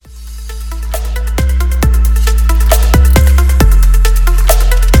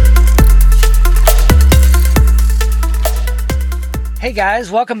Hey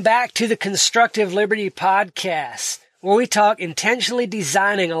guys, welcome back to the Constructive Liberty Podcast, where we talk intentionally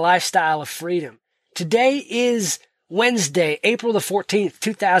designing a lifestyle of freedom. Today is Wednesday, April the 14th,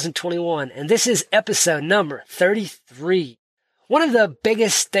 2021, and this is episode number 33. One of the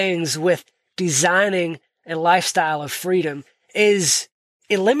biggest things with designing a lifestyle of freedom is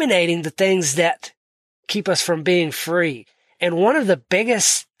eliminating the things that keep us from being free. And one of the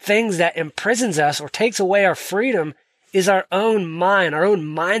biggest things that imprisons us or takes away our freedom is our own mind, our own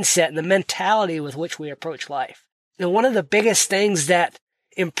mindset, and the mentality with which we approach life. And one of the biggest things that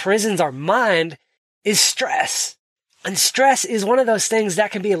imprisons our mind is stress. And stress is one of those things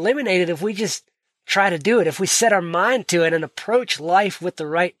that can be eliminated if we just try to do it, if we set our mind to it and approach life with the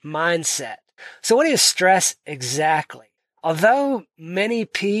right mindset. So what is stress exactly? Although many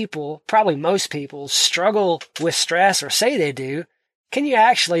people, probably most people, struggle with stress or say they do, can you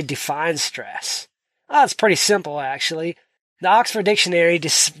actually define stress? Oh, it's pretty simple, actually. The Oxford Dictionary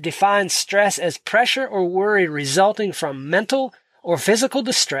defines stress as pressure or worry resulting from mental or physical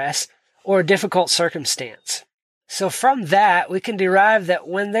distress or a difficult circumstance. So from that, we can derive that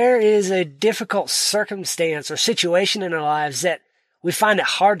when there is a difficult circumstance or situation in our lives that we find it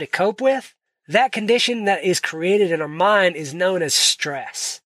hard to cope with, that condition that is created in our mind is known as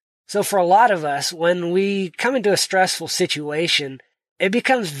stress. So for a lot of us, when we come into a stressful situation, it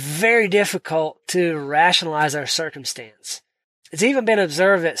becomes very difficult to rationalize our circumstance. It's even been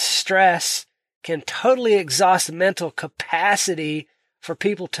observed that stress can totally exhaust the mental capacity for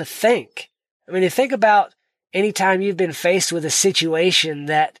people to think. I mean, you think about any time you've been faced with a situation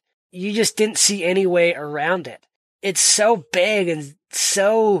that you just didn't see any way around it. It's so big and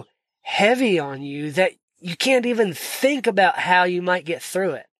so heavy on you that you can't even think about how you might get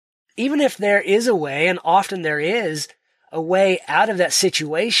through it. Even if there is a way, and often there is, a way out of that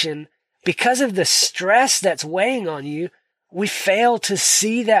situation, because of the stress that's weighing on you, we fail to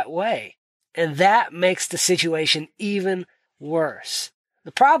see that way. And that makes the situation even worse.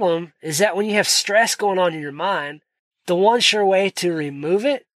 The problem is that when you have stress going on in your mind, the one sure way to remove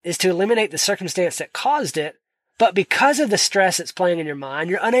it is to eliminate the circumstance that caused it. But because of the stress that's playing in your mind,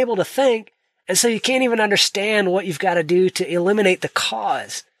 you're unable to think, and so you can't even understand what you've got to do to eliminate the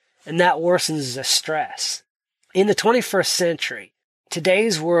cause. And that worsens the stress. In the 21st century,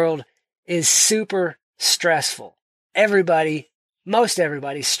 today's world is super stressful. Most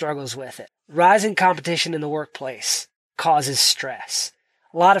everybody struggles with it. Rising competition in the workplace causes stress.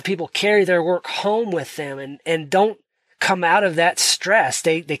 A lot of people carry their work home with them and don't come out of that stress.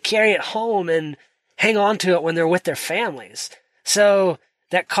 They carry it home and hang on to it when they're with their families. So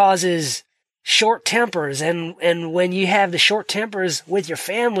that causes short tempers. And when you have the short tempers with your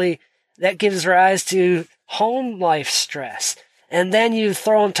family, that gives rise to home life stress. And then you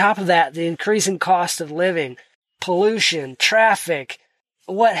throw on top of that the increasing cost of living, pollution, traffic,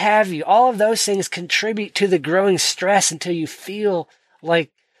 what have you. All of those things contribute to the growing stress until you feel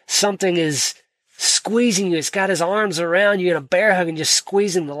like something is squeezing you. It's got his arms around you in a bear hug and just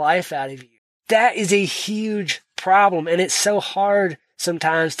squeezing the life out of you. That is a huge problem, and it's so hard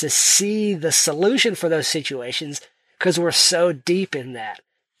sometimes to see the solution for those situations because we're so deep in that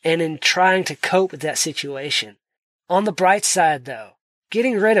and in trying to cope with that situation. On the bright side, though,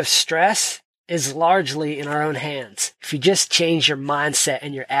 getting rid of stress is largely in our own hands if you just change your mindset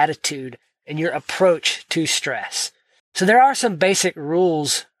and your attitude and your approach to stress. So there are some basic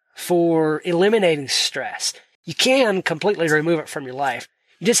rules for eliminating stress. You can completely remove it from your life.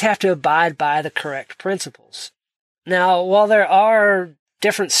 You just have to abide by the correct principles. Now, while there are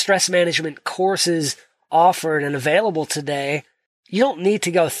different stress management courses offered and available today, you don't need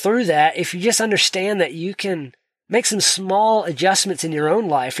to go through that if you just understand that you can make some small adjustments in your own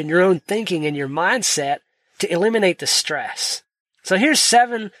life, in your own thinking, and your mindset to eliminate the stress. So here's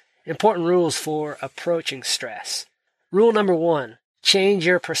 7 important rules for approaching stress. Rule number 1, change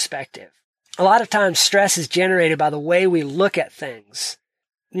your perspective. A lot of times stress is generated by the way we look at things.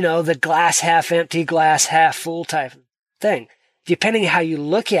 You know, the glass half empty, glass half full type of thing. Depending on how you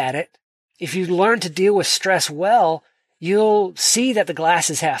look at it, if you learn to deal with stress well, you'll see that the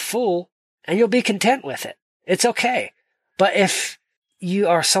glass is half full and you'll be content with it. It's okay. But if you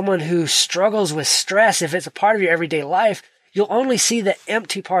are someone who struggles with stress, if it's a part of your everyday life, you'll only see the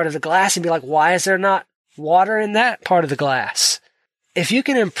empty part of the glass and be like, why is there not water in that part of the glass? If you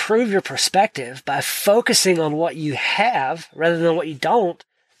can improve your perspective by focusing on what you have rather than what you don't,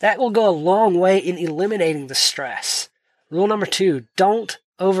 that will go a long way in eliminating the stress. Rule number 2, don't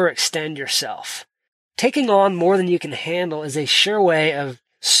overextend yourself. Taking on more than you can handle is a sure way of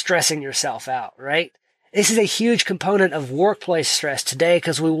stressing yourself out, right? This is a huge component of workplace stress today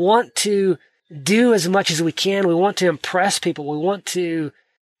because we want to do as much as we can. We want to impress people. We want to,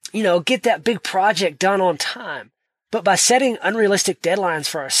 get that big project done on time. But by setting unrealistic deadlines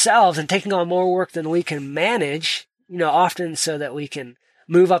for ourselves and taking on more work than we can manage, often so that we can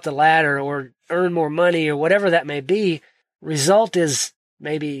move up the ladder or earn more money or whatever that may be, result is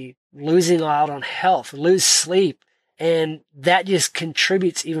maybe losing out on health, lose sleep, and that just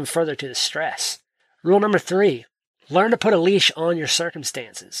contributes even further to the stress. Rule number 3, learn to put a leash on your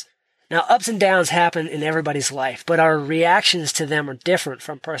circumstances. Now, ups and downs happen in everybody's life, but our reactions to them are different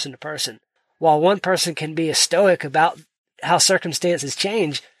from person to person. While one person can be a stoic about how circumstances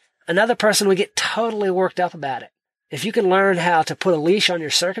change, another person will get totally worked up about it. If you can learn how to put a leash on your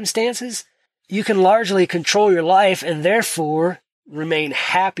circumstances, you can largely control your life and therefore remain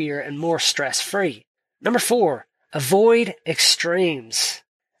happier and more stress-free. Number 4, avoid extremes.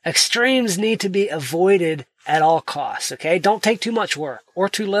 Extremes need to be avoided at all costs, okay? Don't take too much work or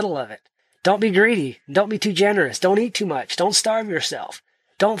too little of it. Don't be greedy. Don't be too generous. Don't eat too much. Don't starve yourself.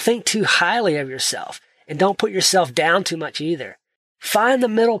 Don't think too highly of yourself, and don't put yourself down too much either. Find the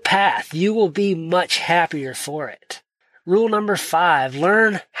middle path. You will be much happier for it. Rule number 5,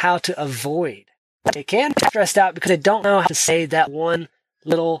 learn how to avoid. They can be stressed out because they don't know how to say that one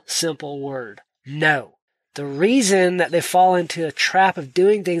little simple word, no. The reason that they fall into a trap of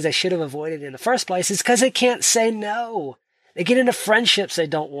doing things they should have avoided in the first place is because they can't say no. They get into friendships they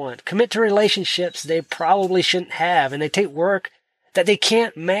don't want, commit to relationships they probably shouldn't have, and they take work that they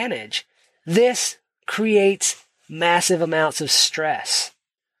can't manage. This creates massive amounts of stress.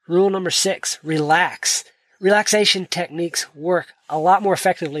 Rule number 6, relax. Relaxation techniques work a lot more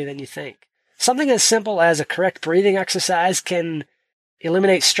effectively than you think. Something as simple as a correct breathing exercise can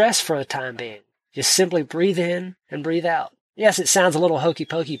eliminate stress for the time being. Just simply breathe in and breathe out. Yes, it sounds a little hokey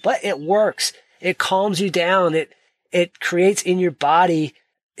pokey, but it works. It calms you down. It creates in your body,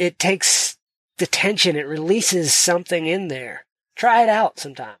 it takes the tension. It releases something in there. Try it out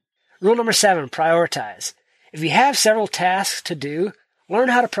sometime. Rule number 7, prioritize. If you have several tasks to do, learn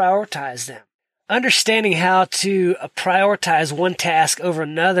how to prioritize them. Understanding how to prioritize one task over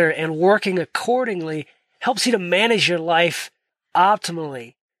another and working accordingly helps you to manage your life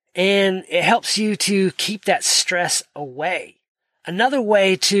optimally, and it helps you to keep that stress away. Another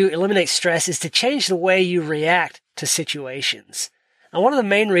way to eliminate stress is to change the way you react to situations. Now, one of the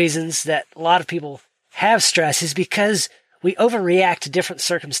main reasons that a lot of people have stress is because we overreact to different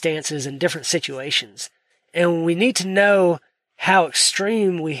circumstances and different situations, and we need to know how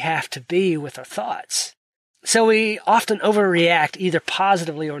extreme we have to be with our thoughts. So we often overreact either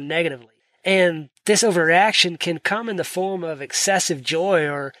positively or negatively. And this overreaction can come in the form of excessive joy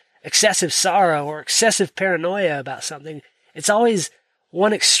or excessive sorrow or excessive paranoia about something. It's always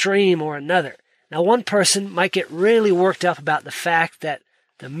one extreme or another. Now, one person might get really worked up about the fact that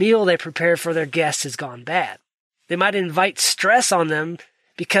the meal they prepared for their guests has gone bad. They might invite stress on them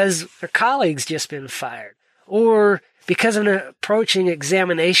because their colleague's just been fired, or because of an approaching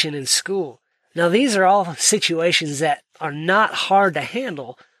examination in school. Now, these are all situations that are not hard to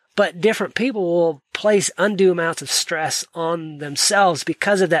handle, but different people will place undue amounts of stress on themselves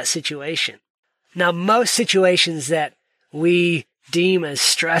because of that situation. Now, most situations that we deem as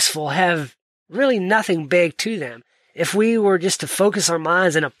stressful have really nothing big to them. If we were just to focus our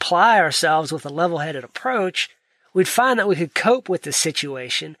minds and apply ourselves with a level-headed approach, we'd find that we could cope with the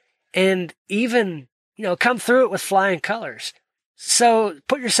situation and even come through it with flying colors. So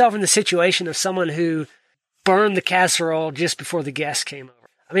put yourself in the situation of someone who burned the casserole just before the guests came over.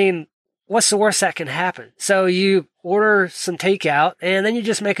 I mean, what's the worst that can happen? So you order some takeout and then you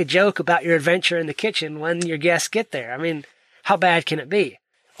just make a joke about your adventure in the kitchen when your guests get there. I mean, how bad can it be?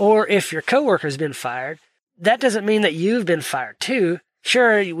 Or if your coworker's been fired, that doesn't mean that you've been fired too.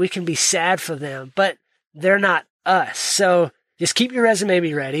 Sure, we can be sad for them, but they're not us. So just keep your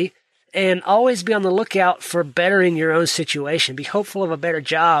resume ready. And always be on the lookout for bettering your own situation. Be hopeful of a better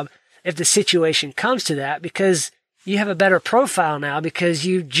job if the situation comes to that, because you have a better profile now because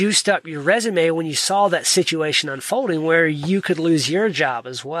you juiced up your resume when you saw that situation unfolding where you could lose your job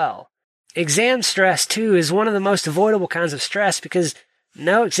as well. Exam stress, too, is one of the most avoidable kinds of stress because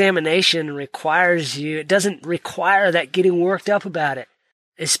no examination requires you. It doesn't require that getting worked up about it.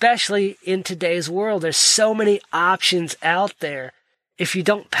 Especially in today's world, there's so many options out there. If you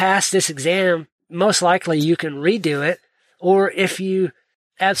don't pass this exam, most likely you can redo it. Or if you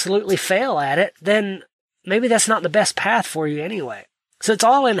absolutely fail at it, then maybe that's not the best path for you anyway. So it's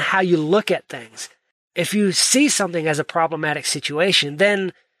all in how you look at things. If you see something as a problematic situation,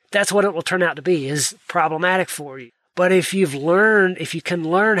 then that's what it will turn out to be, is problematic for you. But if you can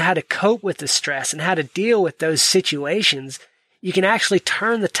learn how to cope with the stress and how to deal with those situations, you can actually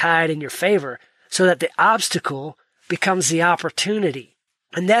turn the tide in your favor so that the obstacle becomes the opportunity.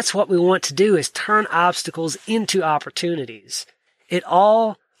 And that's what we want to do, is turn obstacles into opportunities. It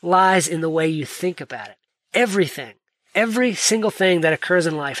all lies in the way you think about it. Everything, every single thing that occurs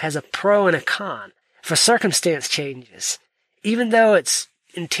in life has a pro and a con. If a circumstance changes, even though it's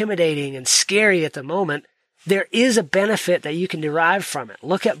intimidating and scary at the moment, there is a benefit that you can derive from it.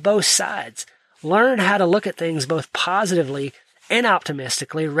 Look at both sides. Learn how to look at things both positively and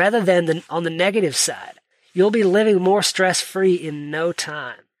optimistically rather than on the negative side. You'll be living more stress-free in no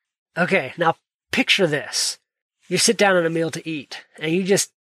time. Okay, now picture this. You sit down at a meal to eat, and you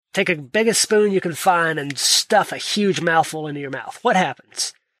just take a biggest spoon you can find and stuff a huge mouthful into your mouth. What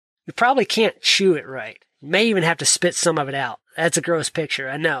happens? You probably can't chew it right. You may even have to spit some of it out. That's a gross picture,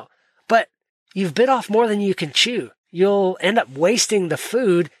 I know. But you've bit off more than you can chew. You'll end up wasting the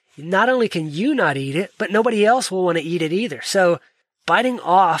food. Not only can you not eat it, but nobody else will want to eat it either. So biting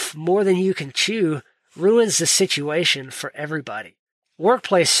off more than you can chew ruins the situation for everybody.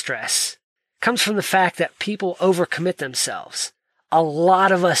 Workplace stress comes from the fact that people overcommit themselves. A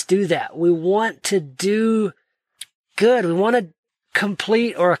lot of us do that. We want to do good. We want to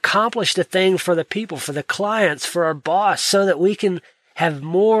complete or accomplish the thing for the people, for the clients, for our boss, so that we can have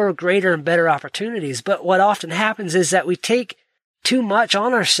more, greater, and better opportunities. But what often happens is that we take too much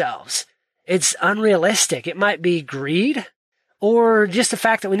on ourselves. It's unrealistic. It might be greed or just the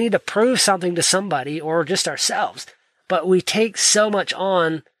fact that we need to prove something to somebody or just ourselves. But we take so much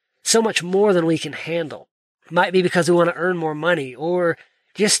on, so much more than we can handle. It might be because we want to earn more money or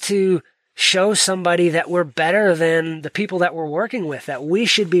just to show somebody that we're better than the people that we're working with, that we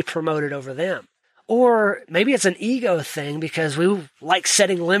should be promoted over them. Or maybe it's an ego thing because we like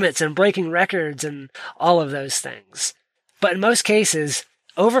setting limits and breaking records and all of those things. But in most cases,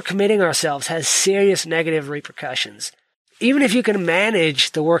 overcommitting ourselves has serious negative repercussions. Even if you can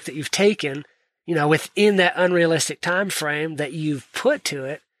manage the work that you've taken, within that unrealistic time frame that you've put to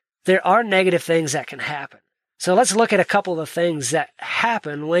it, there are negative things that can happen. So let's look at a couple of the things that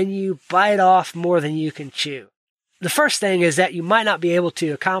happen when you bite off more than you can chew. The first thing is that you might not be able to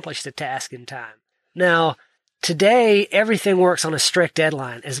accomplish the task in time. Now, today, everything works on a strict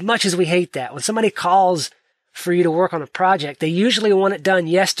deadline. As much as we hate that, when somebody calls for you to work on a project, they usually want it done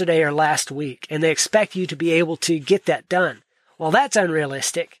yesterday or last week, and they expect you to be able to get that done. Well, that's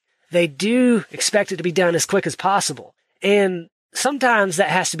unrealistic. They do expect it to be done as quick as possible. And sometimes that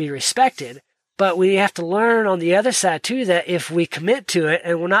has to be respected, but we have to learn on the other side too that if we commit to it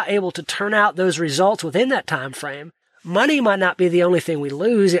and we're not able to turn out those results within that time frame, money might not be the only thing we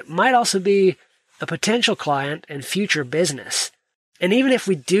lose. It might also be a potential client and future business. And even if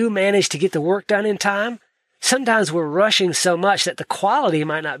we do manage to get the work done in time, sometimes we're rushing so much that the quality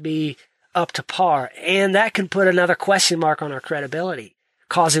might not be up to par, and that can put another question mark on our credibility,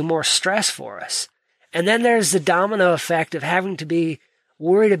 causing more stress for us. And then there's the domino effect of having to be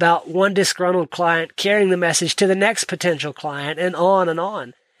worried about one disgruntled client carrying the message to the next potential client and on,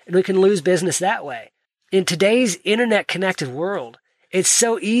 and we can lose business that way. In today's internet-connected world, it's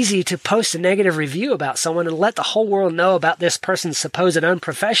so easy to post a negative review about someone and let the whole world know about this person's supposed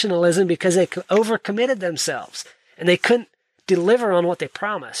unprofessionalism because they overcommitted themselves and they couldn't deliver on what they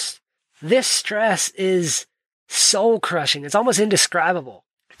promised. This stress is soul-crushing. It's almost indescribable.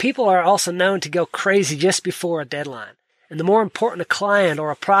 People are also known to go crazy just before a deadline. And the more important a client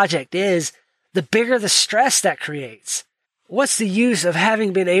or a project is, the bigger the stress that creates. What's the use of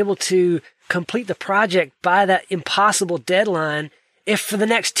having been able to complete the project by that impossible deadline if for the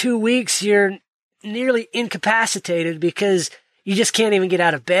next 2 weeks you're nearly incapacitated because you just can't even get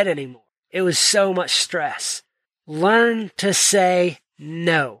out of bed anymore? It was so much stress. Learn to say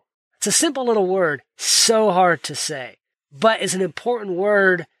no. It's a simple little word, so hard to say, but it's an important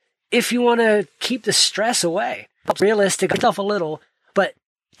word if you want to keep the stress away. Realistic, yourself a little, but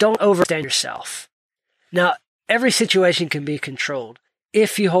don't overextend yourself. Now, every situation can be controlled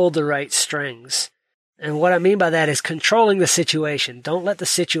if you hold the right strings. And what I mean by that is controlling the situation. Don't let the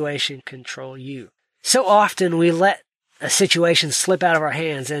situation control you. So often we let a situation slip out of our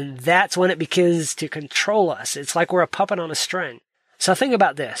hands, and that's when it begins to control us. It's like we're a puppet on a string. So think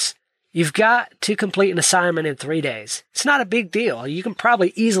about this. You've got to complete an assignment in 3 days. It's not a big deal. You can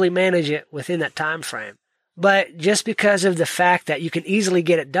probably easily manage it within that time frame. But just because of the fact that you can easily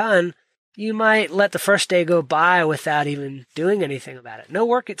get it done, you might let the first day go by without even doing anything about it. No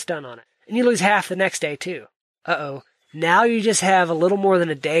work gets done on it. And you lose half the next day too. Now you just have a little more than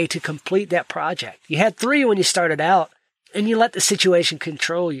a day to complete that project. You had 3 when you started out, and you let the situation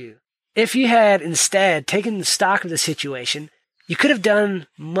control you. If you had instead taken stock of the situation, you could have done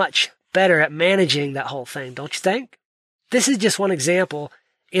much better at managing that whole thing, don't you think? This is just one example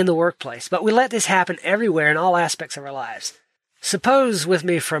in the workplace, but we let this happen everywhere in all aspects of our lives. Suppose with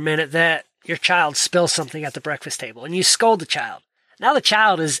me for a minute that your child spills something at the breakfast table and you scold the child. Now the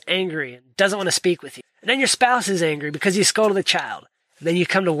child is angry and doesn't want to speak with you. And then your spouse is angry because you scolded the child. And then you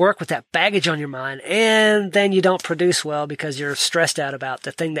come to work with that baggage on your mind, and then you don't produce well because you're stressed out about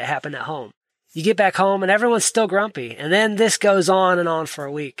the thing that happened at home. You get back home and everyone's still grumpy, and then this goes on and on for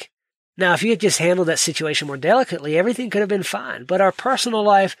a week. Now, if you had just handled that situation more delicately, everything could have been fine. But our personal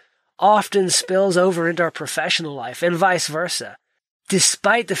life often spills over into our professional life and vice versa.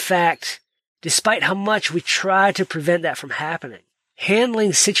 Despite how much we try to prevent that from happening,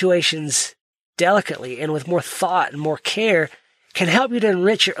 handling situations delicately and with more thought and more care can help you to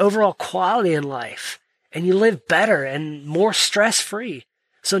enrich your overall quality in life, and you live better and more stress-free.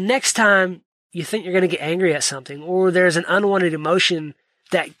 So next time you think you're going to get angry at something, or there's an unwanted emotion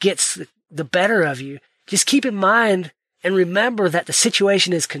that gets the better of you, just keep in mind and remember that the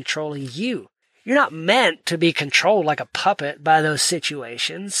situation is controlling you. You're not meant to be controlled like a puppet by those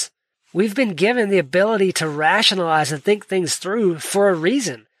situations. We've been given the ability to rationalize and think things through for a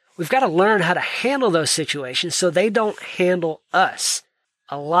reason. We've got to learn how to handle those situations so they don't handle us.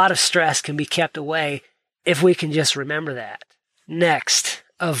 A lot of stress can be kept away if we can just remember that. Next,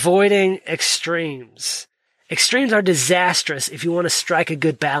 avoiding extremes. Extremes are disastrous if you want to strike a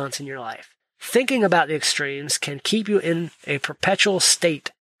good balance in your life. Thinking about the extremes can keep you in a perpetual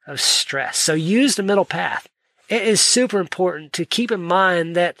state of stress. So use the middle path. It is super important to keep in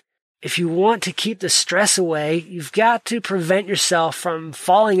mind that if you want to keep the stress away, you've got to prevent yourself from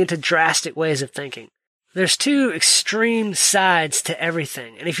falling into drastic ways of thinking. There's two extreme sides to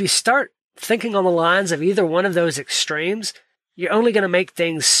everything. And if you start thinking on the lines of either one of those extremes, you're only going to make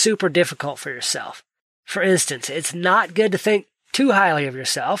things super difficult for yourself. For instance, it's not good to think too highly of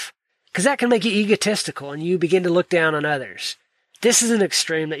yourself, because that can make you egotistical and you begin to look down on others. This is an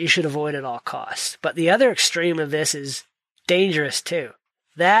extreme that you should avoid at all costs. But the other extreme of this is dangerous too.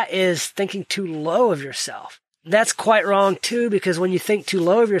 That is thinking too low of yourself. That's quite wrong too, because when you think too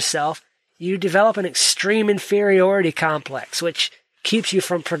low of yourself, you develop an extreme inferiority complex, which keeps you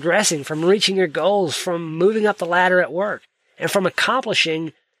from progressing, from reaching your goals, from moving up the ladder at work, and from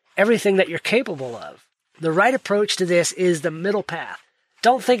accomplishing everything that you're capable of. The right approach to this is the middle path.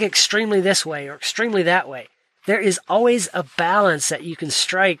 Don't think extremely this way or extremely that way. There is always a balance that you can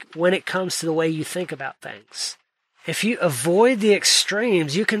strike when it comes to the way you think about things. If you avoid the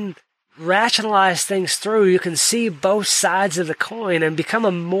extremes, you can rationalize things through. You can see both sides of the coin and become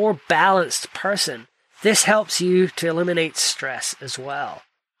a more balanced person. This helps you to eliminate stress as well.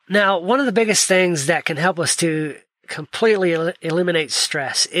 Now, one of the biggest things that can help us to completely eliminate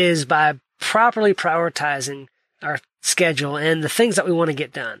stress is by properly prioritizing our schedule and the things that we want to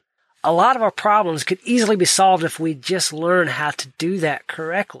get done. A lot of our problems could easily be solved if we just learn how to do that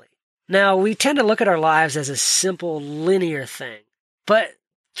correctly. Now, we tend to look at our lives as a simple linear thing, but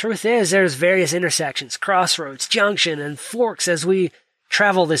truth is there's various intersections, crossroads, junction, and forks as we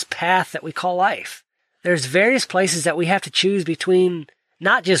travel this path that we call life. There's various places that we have to choose between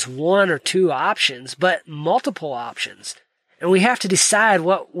not just one or two options, but multiple options. And we have to decide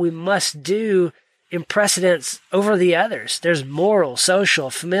what we must do in precedence over the others. There's moral, social,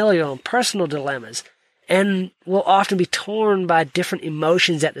 familial, and personal dilemmas. And we'll often be torn by different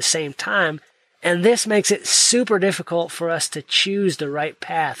emotions at the same time. And this makes it super difficult for us to choose the right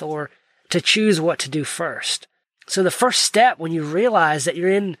path or to choose what to do first. So the first step when you realize that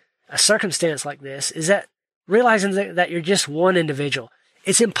you're in a circumstance like this is that realizing that you're just one individual.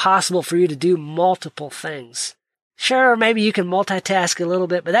 It's impossible for you to do multiple things. Sure, maybe you can multitask a little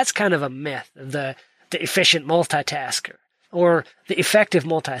bit, but that's kind of a myth of the efficient multitasker or the effective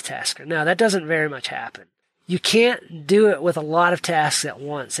multitasker. Now, that doesn't very much happen. You can't do it with a lot of tasks at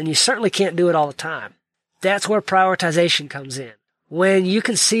once, and you certainly can't do it all the time. That's where prioritization comes in. When you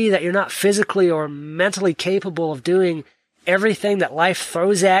can see that you're not physically or mentally capable of doing everything that life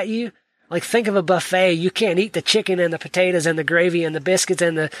throws at you, like think of a buffet. You can't eat the chicken and the potatoes and the gravy and the biscuits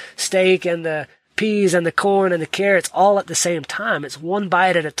and the steak and the peas and the corn and the carrots all at the same time. It's one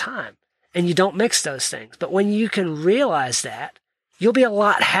bite at a time, and you don't mix those things. But when you can realize that, you'll be a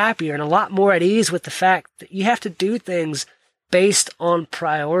lot happier and a lot more at ease with the fact that you have to do things based on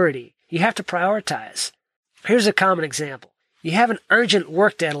priority. You have to prioritize. Here's a common example. You have an urgent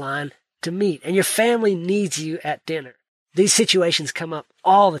work deadline to meet, and your family needs you at dinner. These situations come up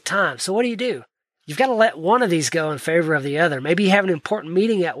all the time. So what do? You've got to let one of these go in favor of the other. Maybe you have an important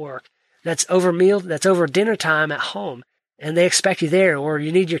meeting at work that's over dinner time at home, and they expect you there, or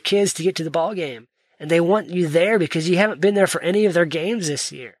you need your kids to get to the ball game, and they want you there because you haven't been there for any of their games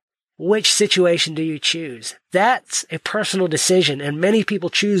this year. which situation do you choose? That's a personal decision, and many people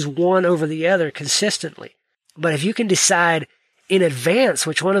choose one over the other consistently. But if you can decide in advance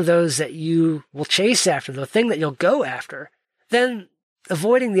which one of those that you will chase after, the thing that you'll go after, then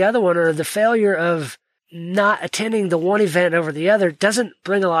avoiding the other one or the failure of not attending the one event over the other doesn't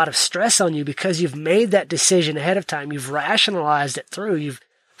bring a lot of stress on you because you've made that decision ahead of time. You've rationalized it through. You've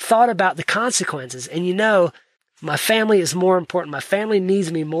thought about the consequences. And you know, my family is more important. My family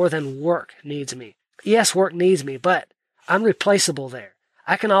needs me more than work needs me. Yes, work needs me, but I'm replaceable there.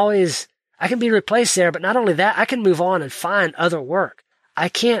 I can be replaced there, but not only that, I can move on and find other work. I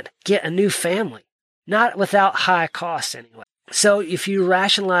can't get a new family, not without high cost anyway. So if you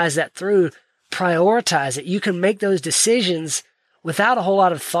rationalize that through, prioritize it, you can make those decisions without a whole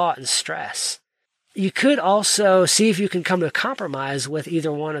lot of thought and stress. You could also see if you can come to a compromise with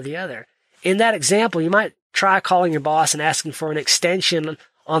either one or the other. In that example, you might try calling your boss and asking for an extension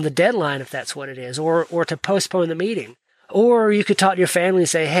on the deadline if that's what it is, or to postpone the meeting. Or you could talk to your family and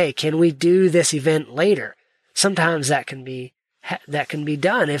say, hey, can we do this event later? Sometimes that can be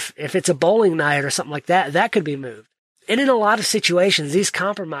done. If it's a bowling night or something like that, that could be moved. And in a lot of situations, these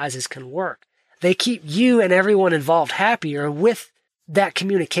compromises can work. They keep you and everyone involved happier with that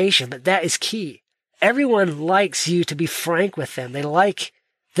communication, but that is key. Everyone likes you to be frank with them. They like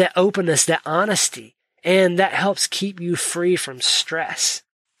that openness, that honesty, and that helps keep you free from stress.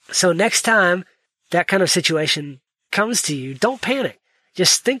 So next time that kind of situation comes to you, don't panic.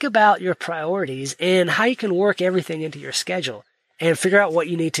 Just think about your priorities and how you can work everything into your schedule and figure out what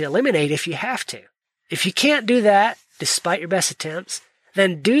you need to eliminate if you have to. If you can't do that, despite your best attempts,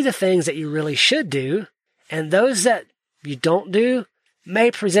 then do the things that you really should do, and those that you don't do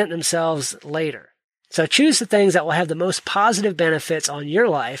may present themselves later. So choose the things that will have the most positive benefits on your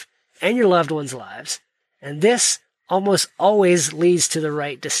life and your loved ones' lives, and this almost always leads to the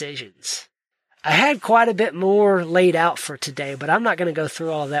right decisions. I had quite a bit more laid out for today, but I'm not going to go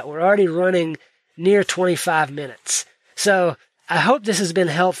through all of that. We're already running near 25 minutes. So I hope this has been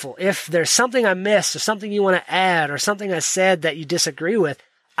helpful. If there's something I missed or something you want to add or something I said that you disagree with,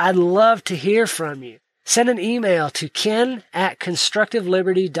 I'd love to hear from you. Send an email to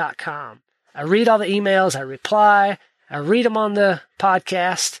ken@constructiveliberty.com. I read all the emails. I reply. I read them on the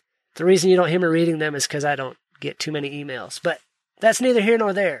podcast. The reason you don't hear me reading them is because I don't get too many emails. But that's neither here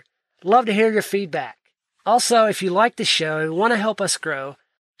nor there. Love to hear your feedback. Also, if you like the show and want to help us grow,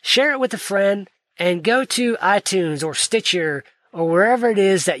 share it with a friend and go to iTunes or Stitcher or wherever it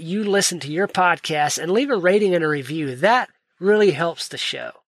is that you listen to your podcast and leave a rating and a review. That really helps the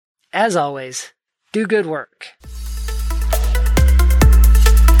show. As always, do good work.